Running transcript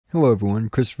Hello everyone,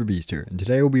 Cristiferbeast here, and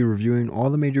today we'll be reviewing all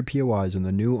the major POIs on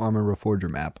the new Arma Reforger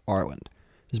map, Arland.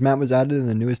 This map was added in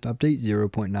the newest update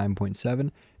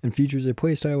 0.9.7 and features a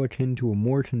playstyle akin to a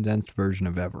more condensed version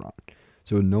of Everon.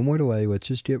 So with no more delay, let's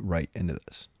just get right into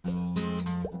this.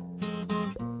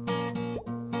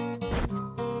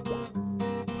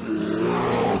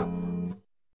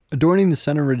 Adorning the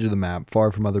center ridge of the map,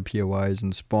 far from other POIs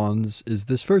and spawns, is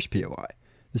this first POI.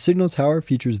 The signal tower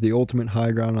features the ultimate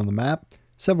high ground on the map,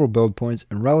 several build points,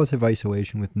 and relative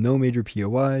isolation with no major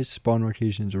POIs, spawn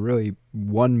locations, or really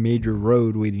one major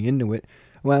road leading into it,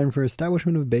 allowing for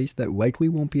establishment of a base that likely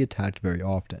won't be attacked very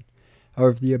often.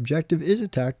 However, if the objective is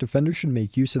attacked, defenders should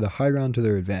make use of the high ground to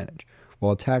their advantage,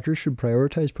 while attackers should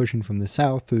prioritize pushing from the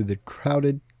south through the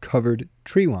crowded, covered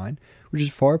tree line, which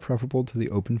is far preferable to the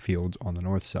open fields on the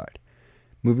north side.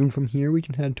 Moving from here, we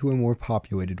can head to a more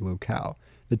populated locale,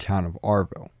 the town of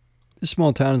Arville. This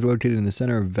small town is located in the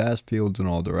center of vast fields in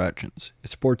all directions. It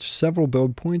sports several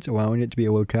build points, allowing it to be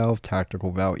a locale of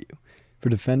tactical value. For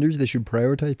defenders, they should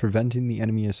prioritize preventing the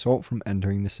enemy assault from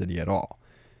entering the city at all.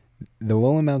 The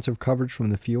low amounts of coverage from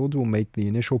the fields will make the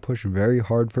initial push very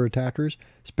hard for attackers,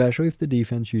 especially if the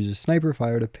defense uses sniper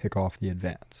fire to pick off the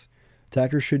advance.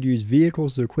 Attackers should use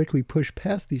vehicles to quickly push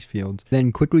past these fields,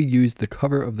 then quickly use the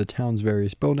cover of the town's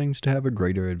various buildings to have a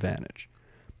greater advantage.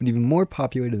 But even more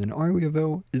populated than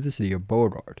Arleville is the city of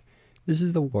Beauregard. This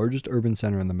is the largest urban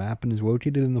center on the map and is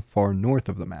located in the far north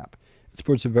of the map. It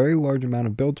sports a very large amount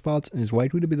of build spots and is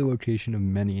likely to be the location of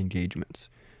many engagements.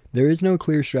 There is no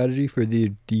clear strategy for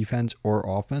the defense or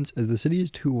offense, as the city is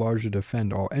too large to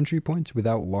defend all entry points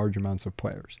without large amounts of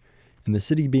players. And the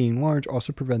city being large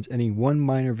also prevents any one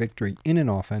minor victory in an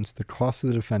offense that costs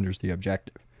the defenders the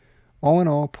objective. All in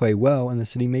all, play well and the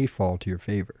city may fall to your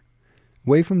favor.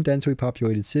 Away from densely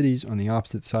populated cities on the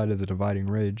opposite side of the dividing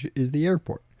ridge is the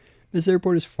airport. This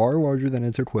airport is far larger than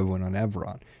its equivalent on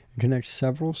Everon and connects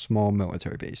several small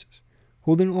military bases.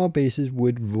 Holding all bases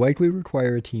would likely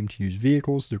require a team to use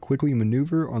vehicles to quickly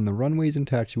maneuver on the runways and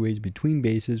taxiways between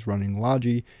bases, running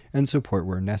logi and support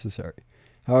where necessary.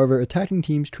 However, attacking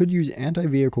teams could use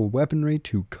anti-vehicle weaponry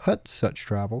to cut such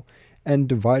travel and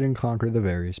divide and conquer the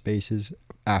various bases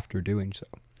after doing so.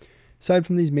 Aside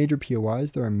from these major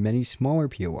POIs, there are many smaller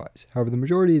POIs. However, the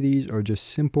majority of these are just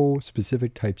simple,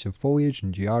 specific types of foliage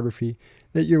and geography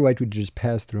that you're likely to just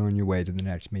pass through on your way to the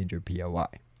next major POI.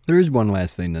 There is one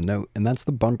last thing to note, and that's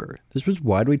the bunker. This was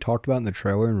widely talked about in the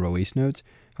trailer and release notes.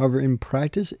 However, in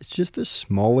practice, it's just this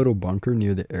small little bunker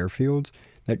near the airfields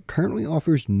that currently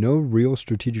offers no real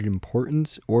strategic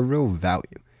importance or real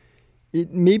value.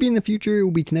 Maybe in the future it will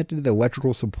be connected to the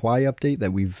electrical supply update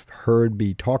that we've heard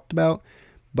be talked about,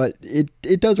 but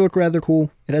it does look rather cool.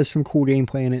 It has some cool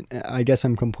gameplay in it. I guess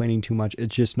I'm complaining too much.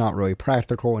 It's just not really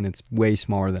practical and it's way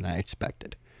smaller than I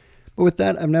expected. But with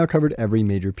that, I've now covered every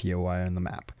major POI on the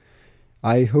map.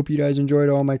 I hope you guys enjoyed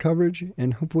all my coverage,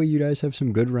 and hopefully you guys have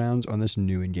some good rounds on this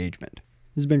new engagement.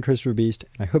 This has been Cristiferbeast,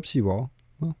 and I hope to see you all,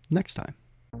 well, next time.